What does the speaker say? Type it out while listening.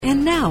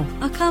And now,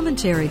 a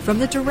commentary from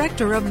the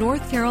director of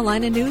North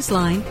Carolina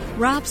Newsline,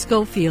 Rob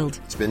Schofield.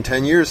 It's been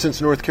 10 years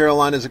since North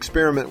Carolina's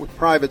experiment with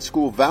private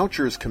school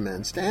vouchers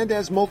commenced, and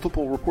as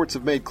multiple reports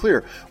have made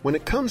clear, when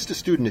it comes to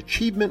student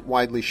achievement,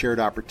 widely shared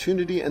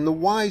opportunity, and the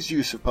wise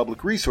use of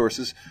public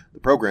resources, the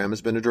program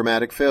has been a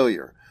dramatic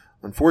failure.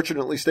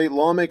 Unfortunately, state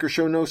lawmakers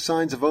show no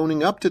signs of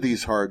owning up to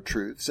these hard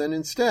truths and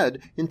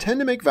instead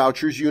intend to make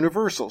vouchers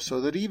universal so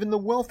that even the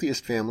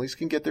wealthiest families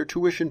can get their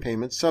tuition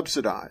payments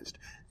subsidized.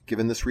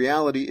 Given this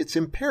reality, it's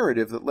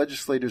imperative that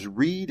legislators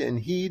read and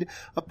heed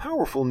a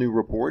powerful new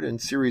report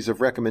and series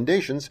of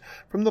recommendations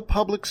from the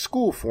Public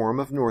School Forum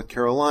of North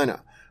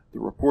Carolina. The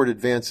report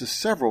advances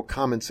several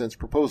common-sense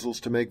proposals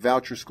to make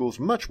voucher schools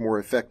much more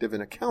effective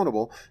and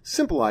accountable,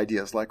 simple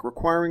ideas like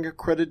requiring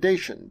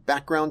accreditation,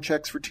 background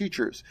checks for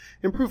teachers,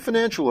 improved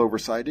financial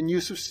oversight, and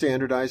use of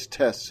standardized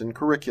tests and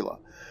curricula.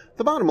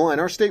 The bottom line,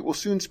 our state will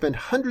soon spend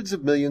hundreds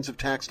of millions of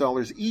tax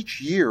dollars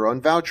each year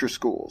on voucher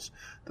schools.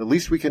 The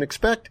least we can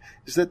expect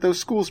is that those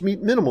schools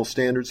meet minimal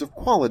standards of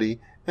quality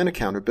and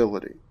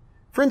accountability.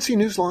 For NC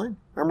Newsline,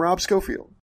 I'm Rob Schofield.